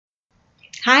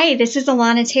Hi, this is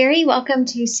Alana Terry. Welcome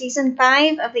to Season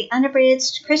 5 of the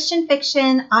Unabridged Christian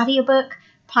Fiction audiobook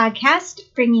podcast,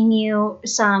 bringing you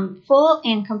some full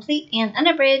and complete and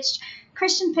unabridged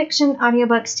Christian fiction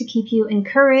audiobooks to keep you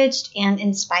encouraged and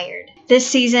inspired. This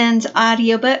season's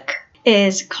audiobook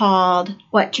is called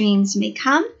What Dreams May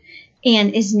Come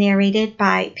and is narrated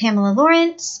by Pamela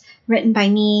Lawrence, written by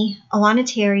me, Alana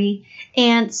Terry,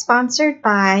 and sponsored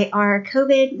by our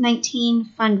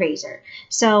COVID-19 fundraiser.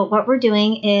 So what we're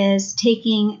doing is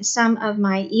taking some of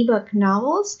my ebook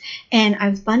novels and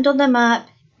I've bundled them up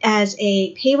as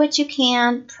a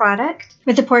pay-what-you-can product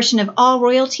with a portion of all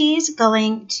royalties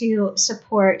going to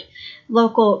support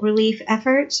local relief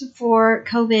efforts for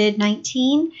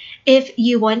COVID-19. If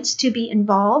you want to be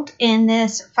involved in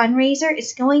this fundraiser,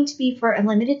 it's going to be for a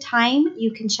limited time. You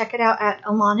can check it out at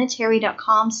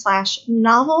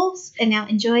alanaterry.com/novels. And now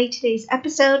enjoy today's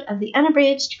episode of the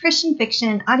Unabridged Christian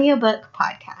Fiction audiobook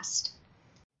podcast.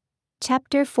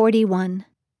 Chapter 41.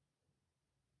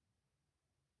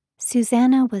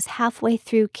 Susanna was halfway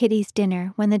through Kitty's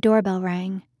dinner when the doorbell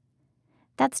rang.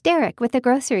 "That's Derek with the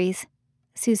groceries,"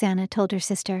 Susanna told her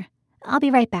sister. "I'll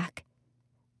be right back."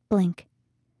 Blink.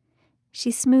 She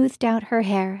smoothed out her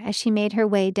hair as she made her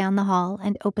way down the hall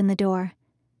and opened the door.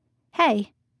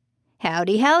 "Hey."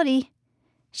 "Howdy, howdy."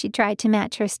 She tried to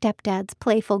match her stepdad's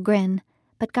playful grin,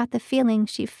 but got the feeling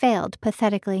she failed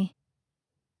pathetically.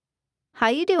 "How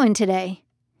you doing today?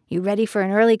 You ready for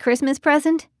an early Christmas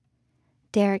present?"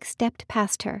 Derek stepped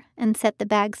past her and set the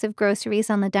bags of groceries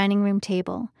on the dining room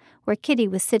table, where Kitty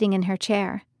was sitting in her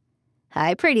chair.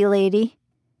 "Hi, pretty lady."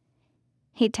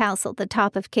 He tousled the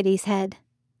top of Kitty's head.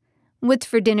 "What's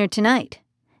for dinner tonight?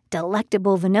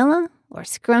 Delectable vanilla or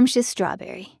scrumptious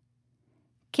strawberry?"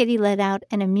 Kitty let out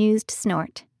an amused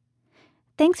snort.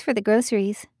 "Thanks for the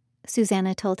groceries,"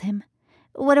 Susanna told him.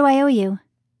 "What do I owe you?"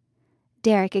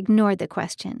 Derek ignored the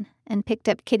question and picked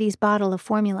up Kitty's bottle of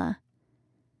formula.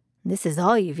 "This is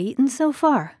all you've eaten so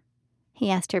far?" he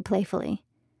asked her playfully.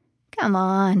 "Come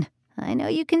on, I know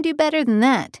you can do better than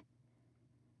that."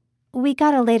 "We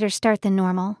got a later start than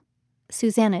normal,"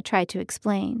 Susanna tried to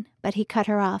explain, but he cut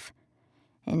her off.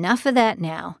 "Enough of that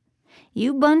now.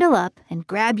 You bundle up and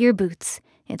grab your boots.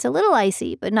 It's a little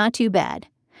icy, but not too bad.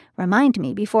 Remind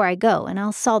me before I go, and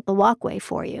I'll salt the walkway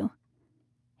for you."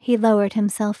 He lowered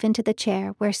himself into the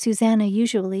chair where Susanna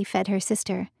usually fed her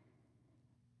sister.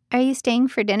 "Are you staying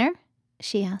for dinner?"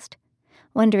 she asked,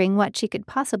 wondering what she could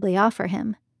possibly offer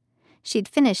him. She'd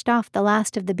finished off the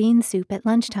last of the bean soup at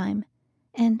lunchtime,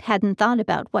 and hadn't thought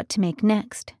about what to make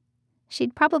next.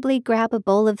 She'd probably grab a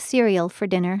bowl of cereal for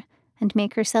dinner and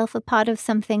make herself a pot of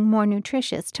something more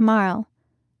nutritious tomorrow,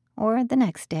 or the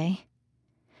next day.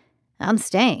 "I'm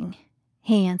staying,"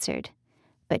 he answered,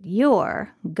 "but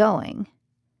you're going."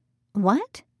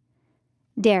 "What?"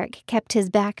 Derek kept his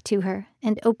back to her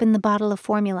and opened the bottle of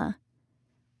formula.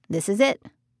 "This is it.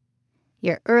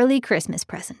 Your early Christmas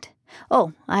present.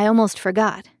 Oh, I almost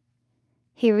forgot."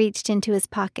 He reached into his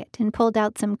pocket and pulled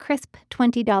out some crisp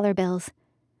 $20 bills.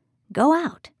 "Go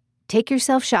out. Take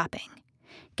yourself shopping.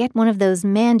 Get one of those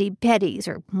Mandy Petties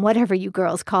or whatever you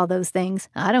girls call those things.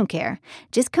 I don't care.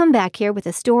 Just come back here with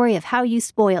a story of how you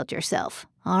spoiled yourself.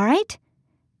 All right?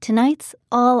 Tonight's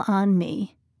all on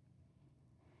me."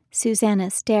 Susanna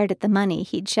stared at the money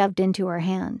he'd shoved into her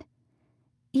hand.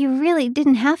 "You really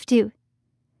didn't have to."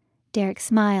 Derek's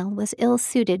smile was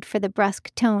ill-suited for the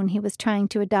brusque tone he was trying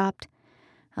to adopt.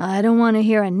 "I don't want to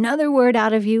hear another word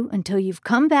out of you until you've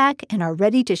come back and are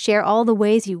ready to share all the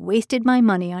ways you wasted my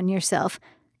money on yourself.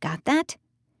 Got that?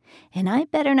 And I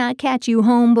better not catch you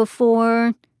home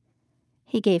before—"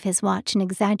 He gave his watch an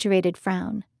exaggerated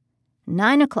frown.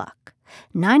 9 o'clock.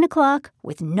 9 o'clock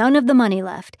with none of the money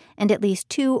left and at least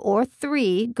 2 or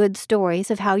 3 good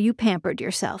stories of how you pampered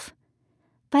yourself.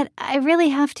 "But I really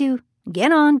have to—"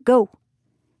 "Get on, go."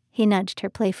 He nudged her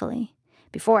playfully.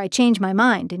 "Before I change my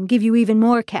mind and give you even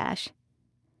more cash."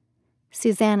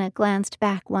 Susanna glanced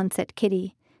back once at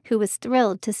Kitty, who was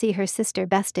thrilled to see her sister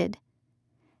bested.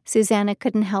 Susanna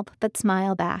couldn't help but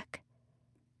smile back.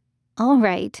 "All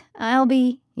right, I'll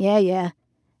be—" Yeah.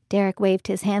 Derek waved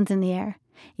his hands in the air.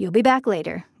 "You'll be back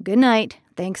later. Good night.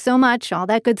 Thanks so much, all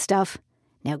that good stuff.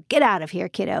 Now get out of here,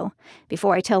 kiddo,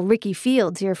 before I tell Ricky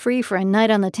Fields you're free for a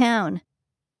night on the town."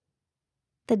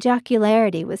 The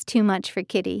jocularity was too much for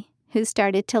Kitty, who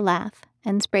started to laugh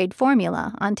and sprayed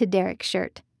formula onto Derek's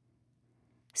shirt.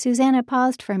 Susanna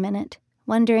paused for a minute,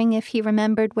 wondering if he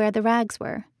remembered where the rags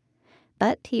were.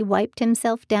 But he wiped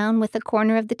himself down with a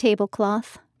corner of the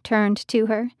tablecloth, turned to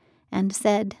her, and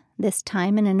said, this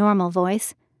time in a normal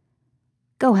voice,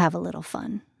 "Go have a little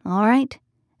fun, all right?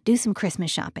 Do some Christmas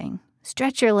shopping.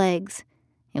 Stretch your legs.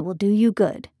 It will do you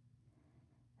good."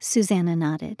 Susanna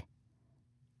nodded.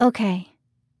 "Okay.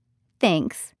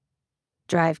 Thanks."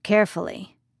 "Drive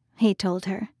carefully," he told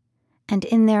her, and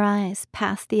in their eyes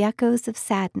passed the echoes of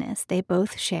sadness they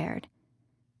both shared.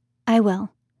 "I will."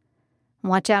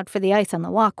 "Watch out for the ice on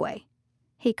the walkway,"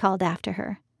 he called after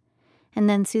her. And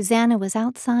then Susanna was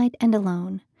outside and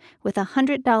alone, with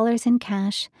 $100 in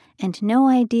cash and no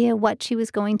idea what she was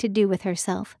going to do with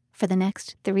herself for the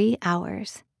next 3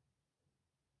 hours.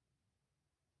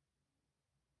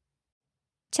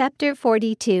 Chapter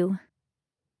 42.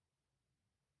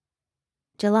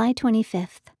 July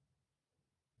 25th.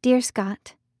 Dear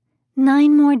Scott,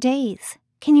 9 more days.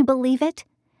 Can you believe it?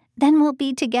 Then we'll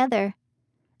be together.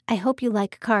 I hope you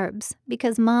like carbs,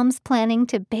 because Mom's planning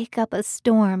to bake up a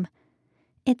storm.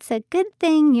 It's a good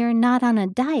thing you're not on a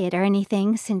diet or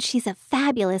anything, since she's a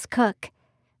fabulous cook.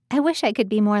 I wish I could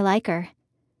be more like her.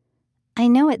 I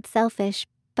know it's selfish,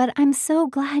 but I'm so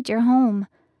glad you're home.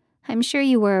 I'm sure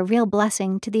you were a real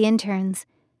blessing to the interns.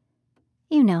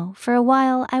 You know, for a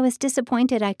while I was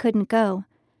disappointed I couldn't go,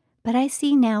 but I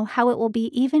see now how it will be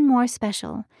even more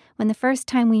special when the first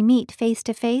time we meet face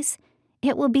to face,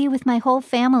 it will be with my whole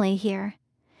family here.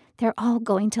 They're all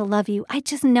going to love you. I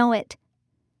just know it.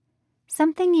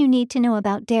 Something you need to know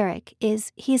about Derek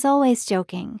is he's always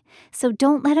joking, so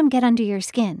don't let him get under your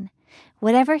skin.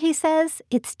 Whatever he says,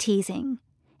 it's teasing.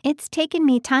 It's taken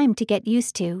me time to get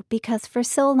used to because for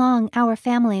so long our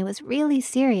family was really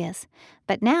serious,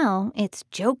 but now it's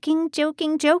joking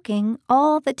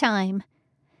all the time.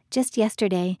 Just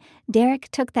yesterday, Derek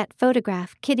took that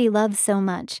photograph Kitty loves so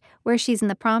much, where she's in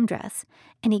the prom dress,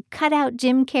 and he cut out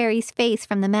Jim Carrey's face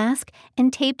from the mask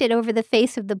and taped it over the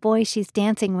face of the boy she's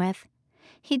dancing with.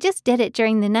 He just did it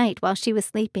during the night while she was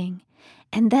sleeping.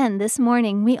 And then this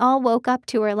morning we all woke up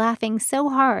to her laughing so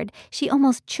hard she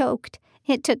almost choked.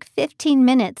 It took 15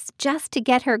 minutes just to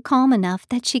get her calm enough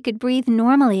that she could breathe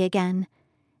normally again.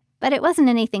 But it wasn't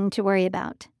anything to worry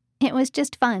about. It was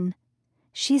just fun.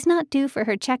 She's not due for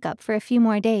her checkup for a few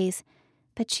more days,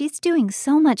 but she's doing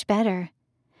so much better.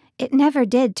 It never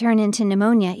did turn into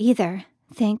pneumonia either,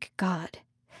 thank God.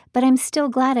 But I'm still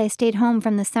glad I stayed home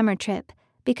from the summer trip,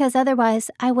 because otherwise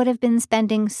I would have been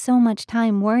spending so much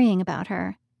time worrying about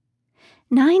her.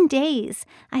 9 days!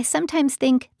 I sometimes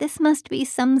think this must be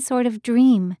some sort of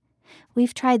dream.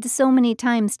 We've tried so many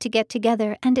times to get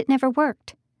together and it never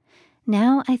worked.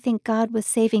 Now I think God was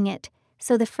saving it,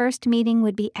 so the first meeting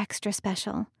would be extra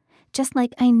special, just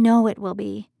like I know it will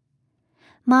be.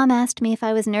 Mom asked me if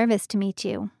I was nervous to meet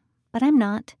you, but I'm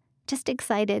not, just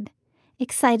excited.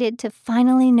 Excited to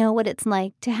finally know what it's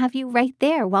like to have you right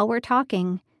there while we're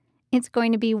talking. It's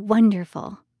going to be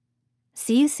wonderful.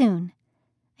 See you soon.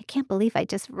 I can't believe I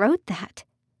just wrote that.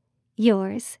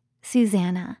 Yours,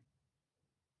 Susanna.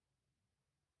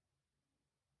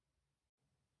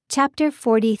 Chapter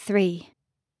 43.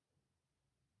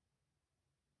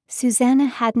 Susanna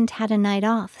hadn't had a night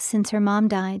off since her mom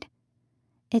died.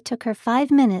 It took her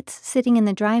 5 minutes sitting in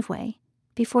the driveway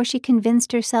before she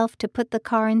convinced herself to put the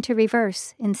car into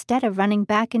reverse instead of running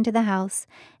back into the house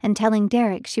and telling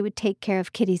Derek she would take care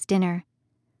of Kitty's dinner.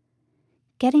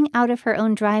 Getting out of her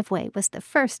own driveway was the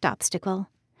first obstacle.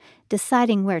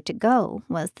 Deciding where to go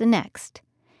was the next.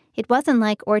 It wasn't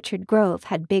like Orchard Grove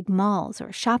had big malls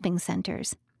or shopping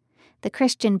centers. The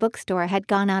Christian bookstore had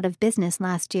gone out of business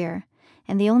last year,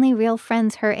 and the only real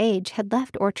friends her age had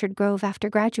left Orchard Grove after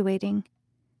graduating.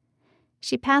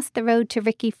 She passed the road to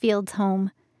Ricky Field's home,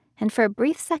 and for a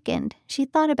brief second she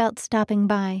thought about stopping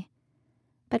by.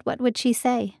 But what would she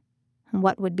say?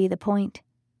 What would be the point?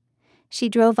 She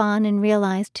drove on and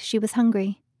realized she was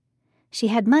hungry. She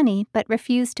had money but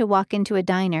refused to walk into a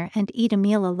diner and eat a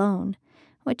meal alone,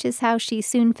 which is how she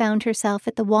soon found herself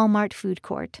at the Walmart food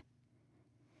court.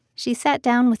 She sat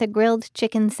down with a grilled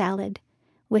chicken salad,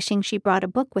 wishing she brought a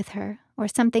book with her or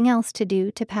something else to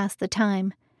do to pass the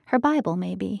time, her Bible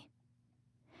maybe.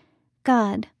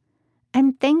 God,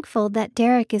 I'm thankful that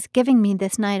Derek is giving me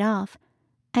this night off.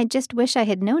 I just wish I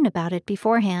had known about it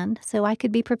beforehand so I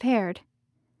could be prepared.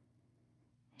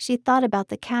 She thought about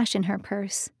the cash in her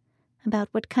purse, about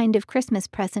what kind of Christmas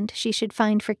present she should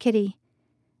find for Kitty.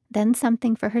 Then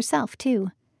something for herself, too.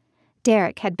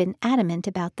 Derek had been adamant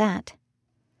about that.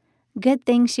 Good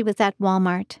thing she was at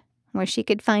Walmart, where she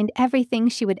could find everything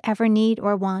she would ever need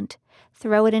or want,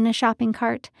 throw it in a shopping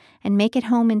cart, and make it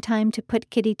home in time to put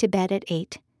Kitty to bed at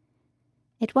 8.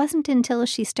 It wasn't until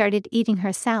she started eating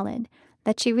her salad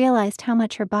that she realized how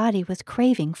much her body was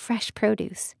craving fresh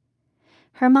produce.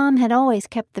 Her mom had always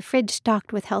kept the fridge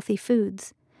stocked with healthy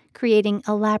foods, creating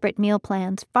elaborate meal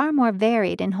plans far more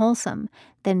varied and wholesome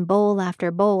than bowl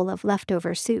after bowl of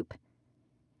leftover soup.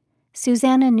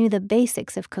 Susanna knew the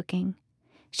basics of cooking.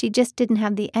 She just didn't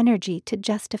have the energy to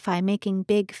justify making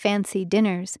big, fancy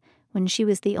dinners when she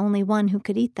was the only one who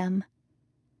could eat them.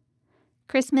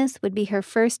 Christmas would be her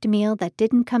first meal that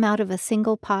didn't come out of a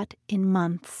single pot in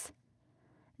months.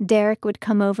 Derek would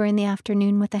come over in the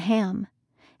afternoon with a ham,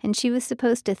 and she was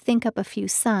supposed to think up a few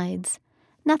sides.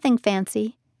 Nothing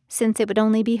fancy, since it would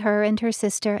only be her and her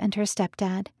sister and her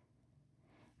stepdad.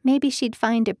 Maybe she'd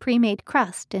find a pre-made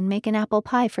crust and make an apple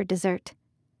pie for dessert.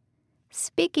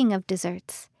 Speaking of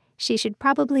desserts, she should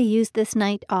probably use this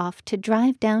night off to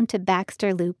drive down to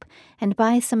Baxter Loop and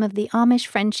buy some of the Amish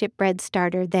Friendship Bread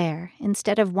starter there,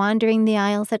 instead of wandering the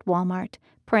aisles at Walmart,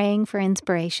 praying for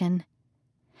inspiration.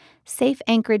 Safe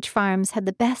Anchorage Farms had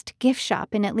the best gift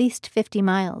shop in at least 50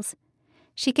 miles.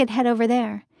 She could head over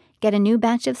there, get a new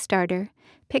batch of starter,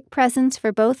 pick presents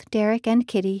for both Derek and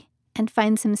Kitty, and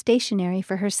find some stationery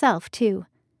for herself, too.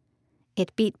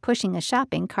 It beat pushing a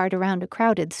shopping cart around a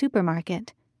crowded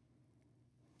supermarket.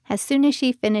 As soon as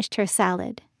she finished her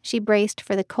salad, she braced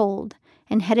for the cold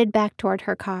and headed back toward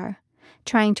her car,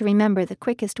 trying to remember the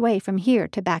quickest way from here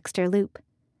to Baxter Loop.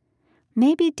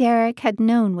 Maybe Derek had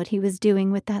known what he was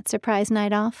doing with that surprise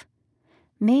night off.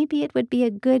 Maybe it would be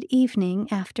a good evening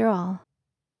after all.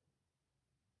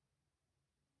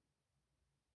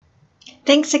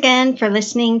 Thanks again for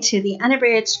listening to the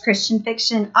Unabridged Christian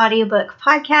Fiction audiobook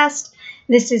podcast.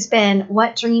 This has been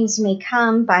What Dreams May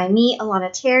Come by me,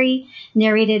 Alana Terry,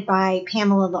 narrated by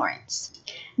Pamela Lawrence.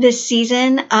 This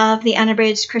season of the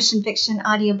Unabridged Christian Fiction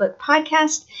audiobook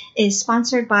podcast is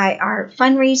sponsored by our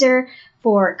fundraiser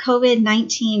for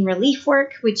COVID-19 relief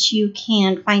work, which you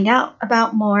can find out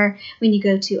about more when you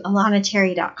go to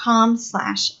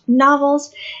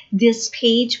alanaterry.com/novels. This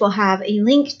page will have a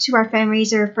link to our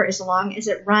fundraiser for as long as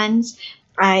it runs.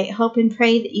 I hope and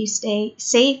pray that you stay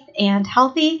safe and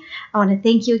healthy. I want to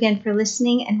thank you again for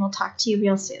listening, and we'll talk to you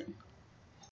real soon.